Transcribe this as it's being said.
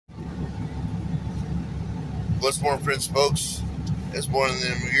Blessed morning, friends, folks. It's one of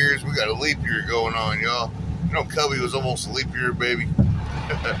them years. We got a leap year going on, y'all. You know, Cubby was almost a leap year, baby.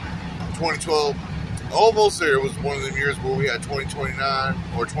 2012, almost there. It was one of them years where we had 2029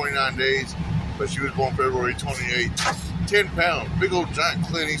 or 29 days, but she was born February 28th. 10 pounds, big old giant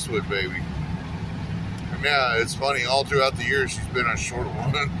Clint Eastwood, baby. And yeah, it's funny. All throughout the year, she's been a short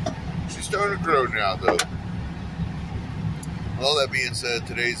one. She's starting to grow now, though. All that being said,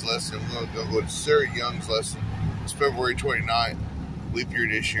 today's lesson, we're going to go to Sarah Young's lesson. It's February 29th, leap year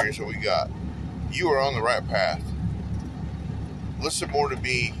this year, so we got, you are on the right path. Listen more to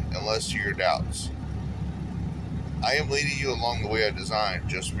me and less to your doubts. I am leading you along the way I designed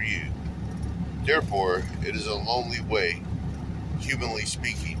just for you. Therefore, it is a lonely way, humanly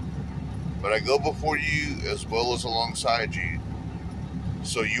speaking. But I go before you as well as alongside you,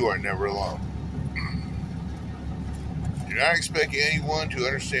 so you are never alone. Do not expect anyone to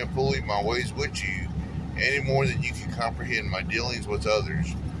understand fully my ways with you any more than you can comprehend my dealings with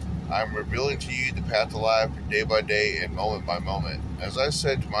others. I am revealing to you the path of life day by day and moment by moment. As I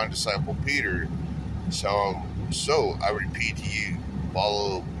said to my disciple Peter, so I repeat to you,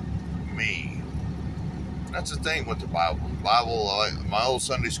 follow me. That's the thing with the Bible. My old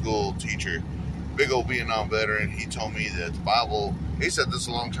Sunday school teacher, big old Vietnam veteran, he told me that the Bible, he said this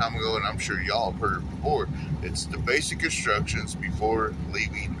a long time ago, and I'm sure y'all have heard it before, it's the basic instructions before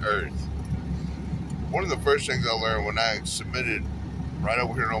leaving Earth. One of the first things I learned when I submitted right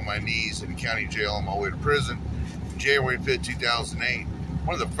over here on my knees in the county jail on my way to prison, January 5th, 2008,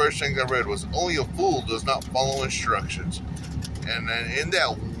 one of the first things I read was, only a fool does not follow instructions. And then in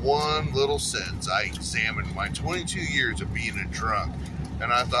that one little sentence, I examined my 22 years of being a drunk.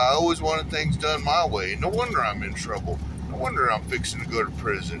 And I thought, I always wanted things done my way. No wonder I'm in trouble. No wonder I'm fixing to go to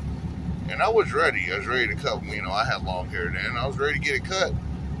prison. And I was ready. I was ready to cut. You know, I had long hair then. I was ready to get it cut.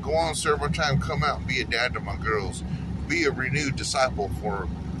 Go on, serve my time, come out and be a dad to my girls. Be a renewed disciple for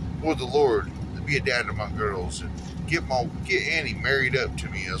the Lord. Be a dad to my girls. And get Annie married up to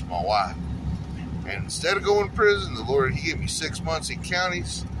me as my wife. And instead of going to prison, the Lord, He gave me 6 months in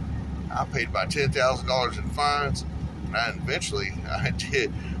counties. I paid about $10,000 in fines. And eventually, I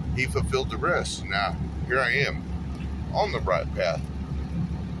did. He fulfilled the rest. Now, here I am on the right path.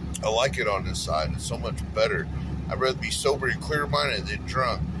 I like it on this side. It's so much better. I'd rather be sober and clear-minded than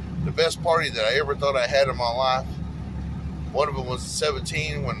drunk. The best party that I ever thought I had in my life, one of them was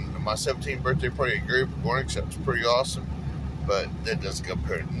 17, when my 17th birthday party at Gary Pagornick. That was pretty awesome. But that doesn't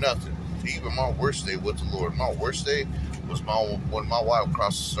compare to nothing to even my worst day with the Lord. My worst day was when my wife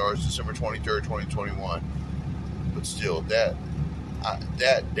crossed the stars, December 23rd, 2021. But still, that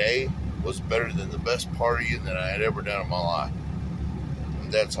day was better than the best partying that I had ever done in my life.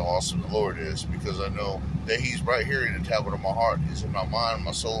 And that's how awesome the Lord is, because I know that He's right here in the tablet of my heart. He's in my mind,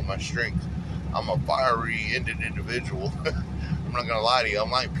 my soul, and my strength. I'm a fiery-ended individual. I'm not going to lie to you. I'm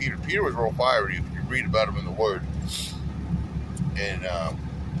like Peter. Peter was real fiery if you read about him in the Word. And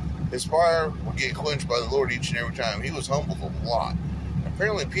his fire would get quenched by the Lord each and every time. He was humbled a lot.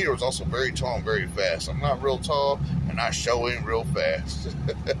 Apparently, Peter was also very tall and very fast. I'm not real tall, and I show ain't real fast.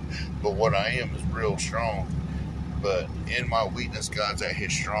 But what I am is real strong. But in my weakness, God's at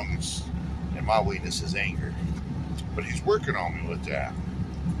His strongest. And my weakness is anger. But He's working on me with that.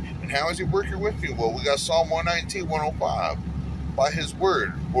 And how is He working with me? Well, we got Psalm 119, 105. By His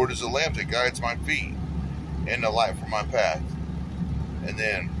word, Lord is a lamp that guides my feet, and a light for my path. And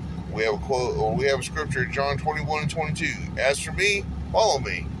then we have a quote, or we have a scripture, John 21 and 22. As for me, follow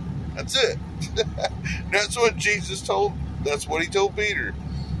me. That's it. That's what Jesus told. That's what He told Peter.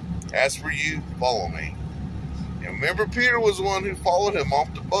 As for you, follow me. And remember, Peter was the one who followed Him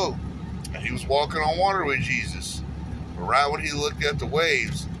off the boat. And he was walking on water with Jesus. But right when he looked at the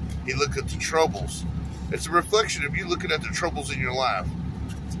waves, he looked at the troubles. It's a reflection of you looking at the troubles in your life.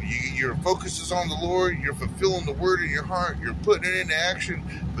 Your focus is on the Lord. You're fulfilling the word in your heart. You're putting it into action.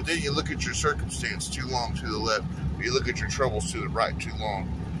 But then you look at your circumstance too long to the left. Or you look at your troubles to the right too long.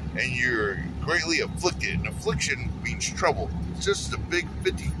 And you're greatly afflicted. And affliction means trouble. It's just a big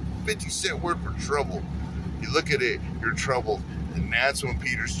 50-cent word for trouble. You look at it, you're troubled. And that's when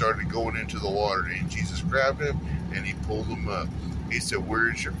Peter started going into the water. And Jesus grabbed him and He pulled him up. He said, where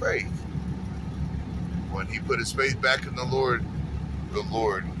is your faith? When he put his faith back in the Lord,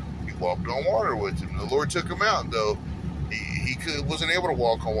 He walked on water with him. The Lord took him out, though. He wasn't able to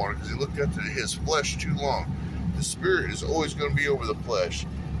walk on water because he looked after his flesh too long. The Spirit is always going to be over the flesh.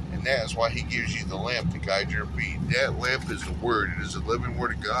 And that is why he gives you the lamp to guide your feet. That lamp is the Word. It is the living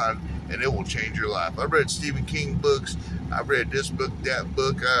Word of God, and it will change your life. I've read Stephen King books. I've read this book, that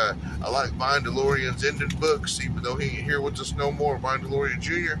book. I like Vine DeLorean's ending books, even though he ain't here with us no more. Vine DeLorean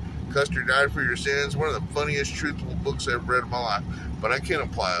Jr., Custer Died for Your Sins. One of the funniest, truthful books I've read in my life. But I can't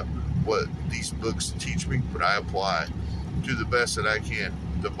apply what these books teach me, but I apply to the best that I can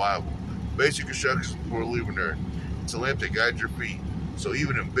the Bible. Basic instructions before leaving Earth. It's a lamp that guides your feet. So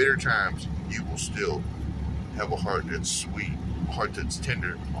even in bitter times, you will still have a heart that's sweet, a heart that's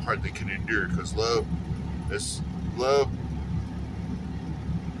tender, a heart that can endure. Because love,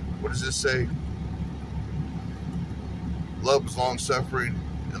 what does this say? Love is long-suffering,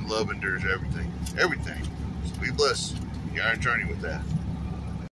 and love endures everything. Everything. So be blessed. You're on a journey with that.